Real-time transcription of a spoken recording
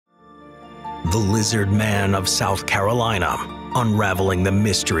The Lizard Man of South Carolina, unraveling the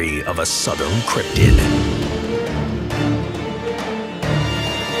mystery of a southern cryptid.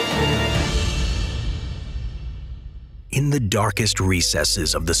 In the darkest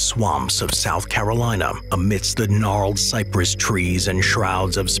recesses of the swamps of South Carolina, amidst the gnarled cypress trees and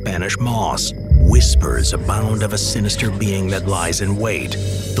shrouds of Spanish moss, whispers abound of a sinister being that lies in wait,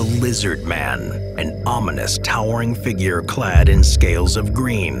 the Lizard Man, an ominous, towering figure clad in scales of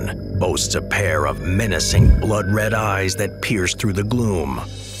green, boasts a pair of menacing, blood-red eyes that pierce through the gloom.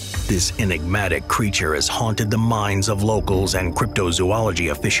 This enigmatic creature has haunted the minds of locals and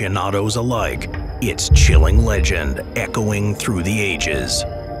cryptozoology aficionados alike, its chilling legend echoing through the ages.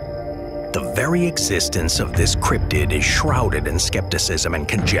 The very existence of this cryptid is shrouded in skepticism and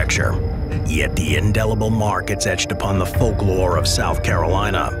conjecture, yet the indelible mark it's etched upon the folklore of South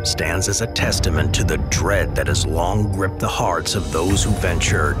Carolina stands as a testament to the dread that has long gripped the hearts of those who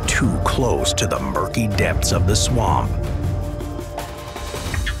venture too close to the murky depths of the swamp.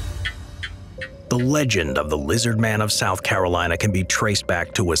 The legend of the Lizard Man of South Carolina can be traced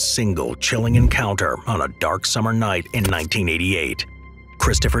back to a single chilling encounter on a dark summer night in 1988.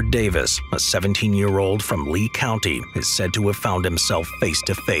 Christopher Davis, a 17-year-old from Lee County, is said to have found himself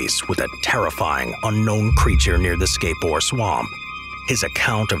face-to-face with a terrifying, unknown creature near the Scape Ore Swamp. His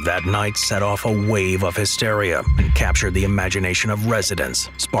account of that night set off a wave of hysteria and captured the imagination of residents,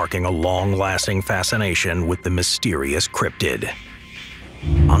 sparking a long-lasting fascination with the mysterious cryptid.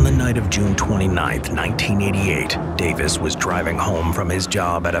 On the night of June 29, 1988, Davis was driving home from his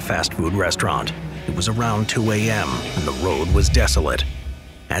job at a fast food restaurant. It was around 2 a.m. and the road was desolate.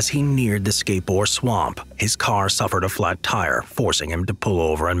 As he neared the Scape Ore Swamp, his car suffered a flat tire, forcing him to pull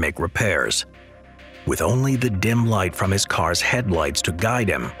over and make repairs. With only the dim light from his car's headlights to guide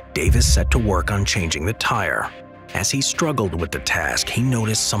him, Davis set to work on changing the tire. As he struggled with the task, he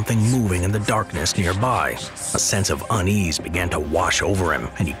noticed something moving in the darkness nearby. A sense of unease began to wash over him,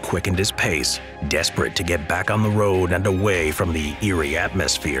 and he quickened his pace, desperate to get back on the road and away from the eerie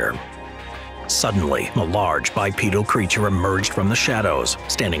atmosphere. Suddenly, a large bipedal creature emerged from the shadows,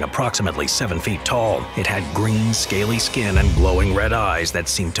 standing approximately 7 feet tall. It had green, scaly skin and glowing red eyes that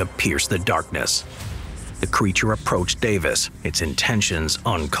seemed to pierce the darkness. The creature approached Davis, its intentions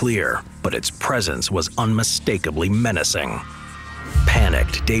unclear, but its presence was unmistakably menacing.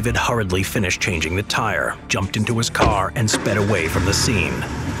 Panicked, David hurriedly finished changing the tire, jumped into his car, and sped away from the scene.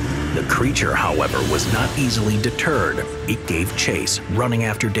 The creature, however, was not easily deterred. It gave chase, running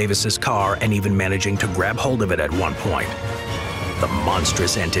after Davis's car and even managing to grab hold of it at one point. The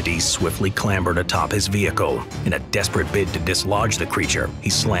monstrous entity swiftly clambered atop his vehicle. In a desperate bid to dislodge the creature, he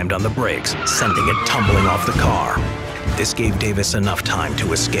slammed on the brakes, sending it tumbling off the car. This gave Davis enough time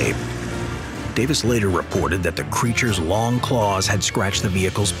to escape. Davis later reported that the creature's long claws had scratched the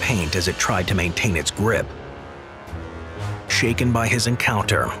vehicle's paint as it tried to maintain its grip. Shaken by his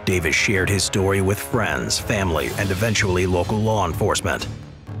encounter, Davis shared his story with friends, family, and eventually local law enforcement.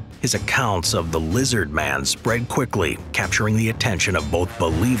 His accounts of the Lizard Man spread quickly, capturing the attention of both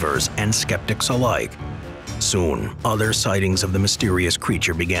believers and skeptics alike. Soon, other sightings of the mysterious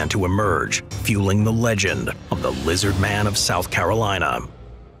creature began to emerge, fueling the legend of the Lizard Man of South Carolina.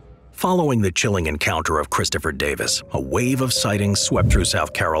 Following the chilling encounter of Christopher Davis, a wave of sightings swept through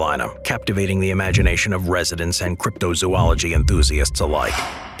South Carolina, captivating the imagination of residents and cryptozoology enthusiasts alike.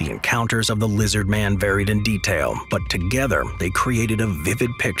 The encounters of the Lizard Man varied in detail, but together they created a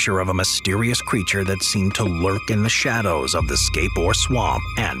vivid picture of a mysterious creature that seemed to lurk in the shadows of the Scape Ore Swamp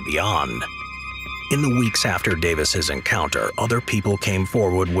and beyond. In the weeks after Davis's encounter, other people came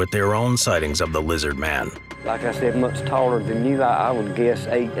forward with their own sightings of the Lizard Man. Like I said, much taller than you. I would guess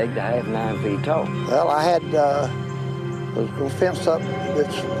 8.5, 9 feet tall. Well, I had was fenced up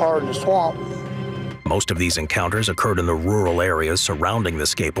this part of the swamp. Most of these encounters occurred in the rural areas surrounding the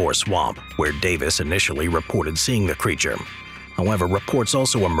Scape Ore Swamp, where Davis initially reported seeing the creature. However, reports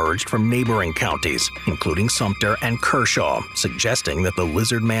also emerged from neighboring counties, including Sumter and Kershaw, suggesting that the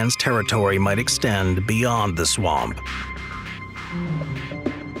Lizard Man's territory might extend beyond the swamp.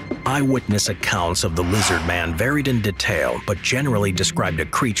 Eyewitness accounts of the Lizard Man varied in detail, but generally described a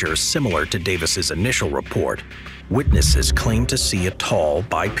creature similar to Davis's initial report. Witnesses claimed to see a tall,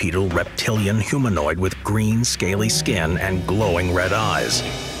 bipedal reptilian humanoid with green, scaly skin and glowing red eyes.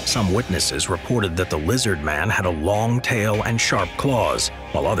 Some witnesses reported that the Lizard Man had a long tail and sharp claws,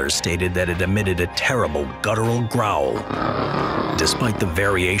 while others stated that it emitted a terrible guttural growl. Despite the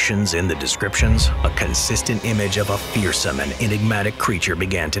variations in the descriptions, a consistent image of a fearsome and enigmatic creature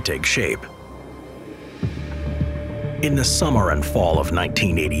began to take shape. In the summer and fall of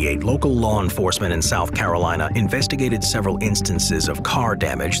 1988, local law enforcement in South Carolina investigated several instances of car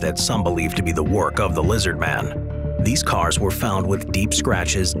damage that some believed to be the work of the lizard man. These cars were found with deep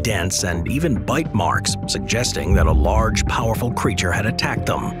scratches, dents, and even bite marks, suggesting that a large, powerful creature had attacked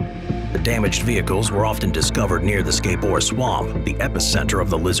them. The damaged vehicles were often discovered near the Scape Ore Swamp, the epicenter of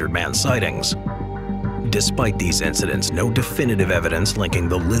the lizard man sightings. Despite these incidents, no definitive evidence linking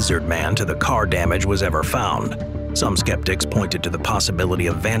the lizard man to the car damage was ever found. Some skeptics pointed to the possibility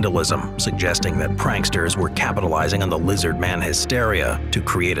of vandalism, suggesting that pranksters were capitalizing on the lizard man hysteria to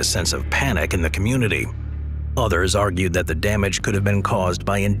create a sense of panic in the community. Others argued that the damage could have been caused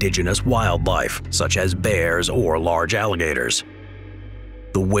by indigenous wildlife, such as bears or large alligators.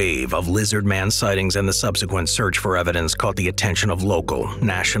 The wave of lizard man sightings and the subsequent search for evidence caught the attention of local,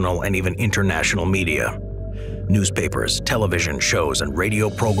 national, and even international media. Newspapers, television shows, and radio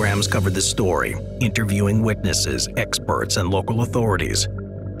programs covered the story, interviewing witnesses, experts, and local authorities.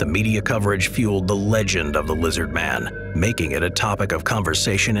 The media coverage fueled the legend of the lizard man, making it a topic of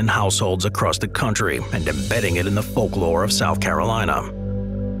conversation in households across the country and embedding it in the folklore of South Carolina.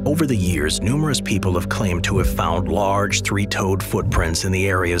 Over the years, numerous people have claimed to have found large, three-toed footprints in the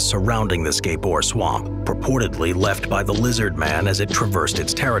areas surrounding the Scape Ore Swamp, purportedly left by the lizard man as it traversed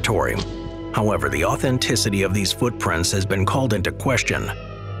its territory. However, the authenticity of these footprints has been called into question.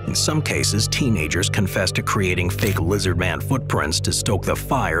 In some cases, teenagers confess to creating fake lizard man footprints to stoke the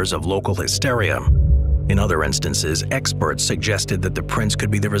fires of local hysteria. In other instances, experts suggested that the prints could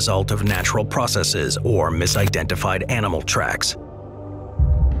be the result of natural processes or misidentified animal tracks.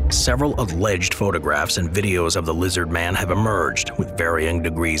 Several alleged photographs and videos of the lizard man have emerged, with varying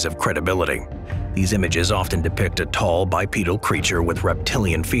degrees of credibility. These images often depict a tall, bipedal creature with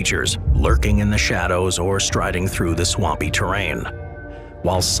reptilian features, lurking in the shadows or striding through the swampy terrain.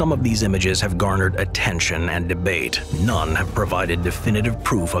 While some of these images have garnered attention and debate, none have provided definitive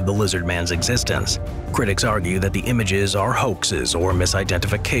proof of the lizard man's existence. Critics argue that the images are hoaxes or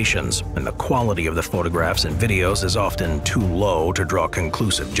misidentifications, and the quality of the photographs and videos is often too low to draw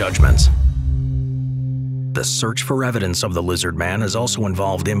conclusive judgments. The search for evidence of the lizard man has also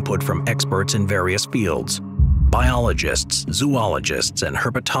involved input from experts in various fields. Biologists, zoologists, and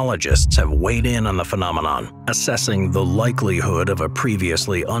herpetologists have weighed in on the phenomenon, assessing the likelihood of a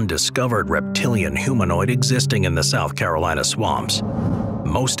previously undiscovered reptilian humanoid existing in the South Carolina swamps.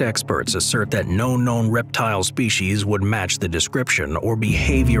 Most experts assert that no known reptile species would match the description or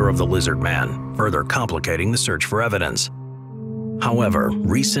behavior of the lizard man, further complicating the search for evidence. However,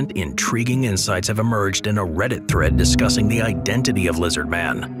 recent intriguing insights have emerged in a Reddit thread discussing the identity of lizard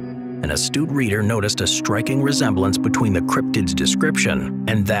man. An astute reader noticed a striking resemblance between the cryptid's description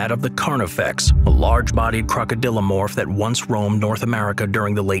and that of the Carnifex, a large-bodied crocodilomorph that once roamed North America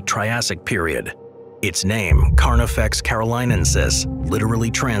during the late Triassic period. Its name, Carnifex carolinensis,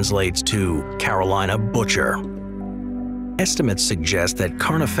 literally translates to Carolina butcher. Estimates suggest that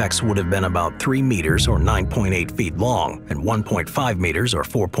Carnifex would have been about 3 meters or 9.8 feet long and 1.5 meters or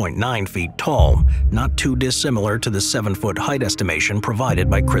 4.9 feet tall, not too dissimilar to the 7-foot height estimation provided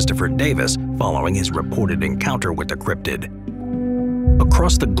by Christopher Davis following his reported encounter with the cryptid.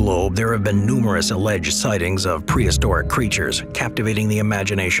 Across the globe, there have been numerous alleged sightings of prehistoric creatures, captivating the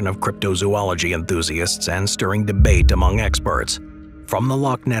imagination of cryptozoology enthusiasts and stirring debate among experts. From the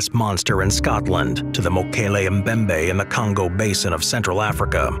Loch Ness Monster in Scotland to the Mokele Mbembe in the Congo Basin of Central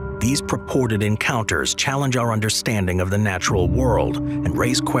Africa, these purported encounters challenge our understanding of the natural world and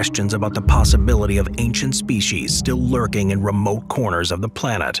raise questions about the possibility of ancient species still lurking in remote corners of the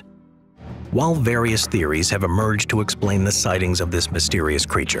planet. While various theories have emerged to explain the sightings of this mysterious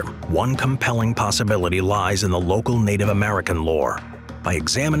creature, one compelling possibility lies in the local Native American lore. By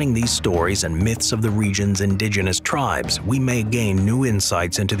examining these stories and myths of the region's indigenous tribes, we may gain new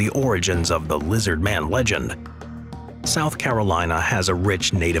insights into the origins of the lizard man legend. South Carolina has a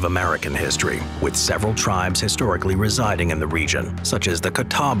rich Native American history, with several tribes historically residing in the region, such as the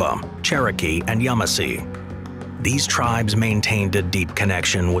Catawba, Cherokee, and Yamasee. These tribes maintained a deep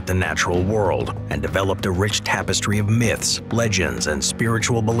connection with the natural world and developed a rich tapestry of myths, legends, and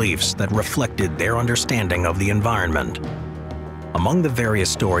spiritual beliefs that reflected their understanding of the environment. Among the various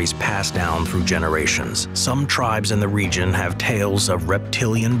stories passed down through generations, some tribes in the region have tales of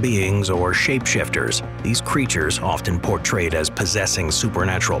reptilian beings or shapeshifters. These creatures, often portrayed as possessing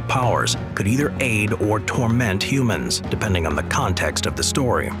supernatural powers, could either aid or torment humans, depending on the context of the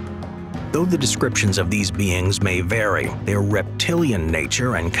story. Though the descriptions of these beings may vary, their reptilian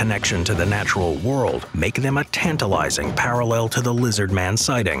nature and connection to the natural world make them a tantalizing parallel to the lizard man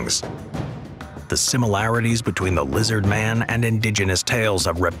sightings. The similarities between the lizard man and indigenous tales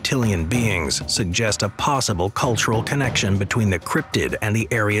of reptilian beings suggest a possible cultural connection between the cryptid and the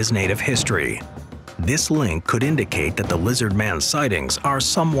area's native history. This link could indicate that the lizard man sightings are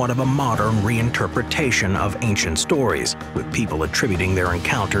somewhat of a modern reinterpretation of ancient stories, with people attributing their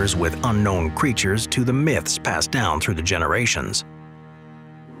encounters with unknown creatures to the myths passed down through the generations.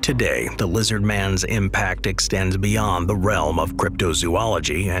 Today, the lizard man's impact extends beyond the realm of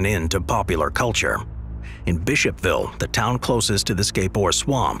cryptozoology and into popular culture. In Bishopville, the town closest to the Scape Ore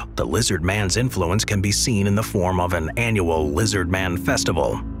Swamp, the lizard man's influence can be seen in the form of an annual Lizard Man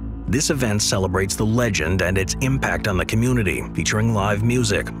Festival. This event celebrates the legend and its impact on the community, featuring live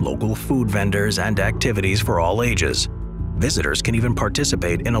music, local food vendors, and activities for all ages. Visitors can even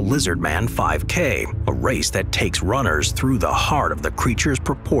participate in a Lizard Man 5K, a race that takes runners through the heart of the creature's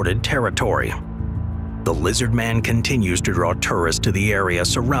purported territory. The Lizard Man continues to draw tourists to the area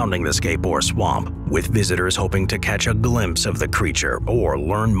surrounding the Scape Ore Swamp, with visitors hoping to catch a glimpse of the creature or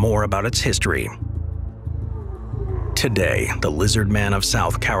learn more about its history. Today, the Lizard Man of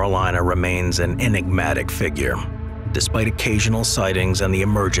South Carolina remains an enigmatic figure. Despite occasional sightings and the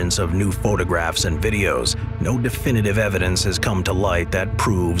emergence of new photographs and videos, no definitive evidence has come to light that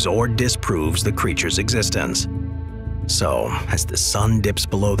proves or disproves the creature's existence. So, as the sun dips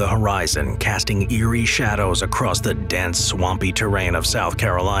below the horizon, casting eerie shadows across the dense, swampy terrain of South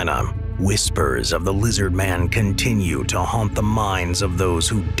Carolina, whispers of the lizard man continue to haunt the minds of those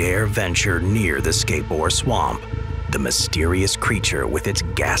who dare venture near the Scape Ore Swamp. The mysterious creature with its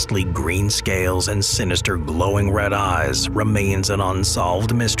ghastly green scales and sinister glowing red eyes remains an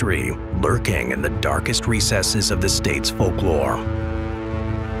unsolved mystery, lurking in the darkest recesses of the state's folklore.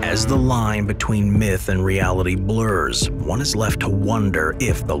 As the line between myth and reality blurs, one is left to wonder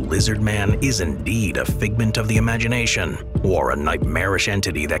if the lizard man is indeed a figment of the imagination, or a nightmarish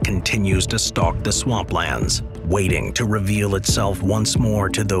entity that continues to stalk the swamplands, waiting to reveal itself once more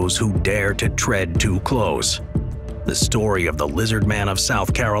to those who dare to tread too close. The story of the Lizard Man of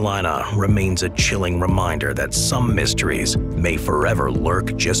South Carolina remains a chilling reminder that some mysteries may forever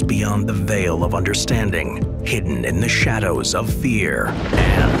lurk just beyond the veil of understanding, hidden in the shadows of fear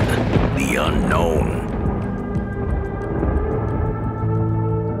and the unknown.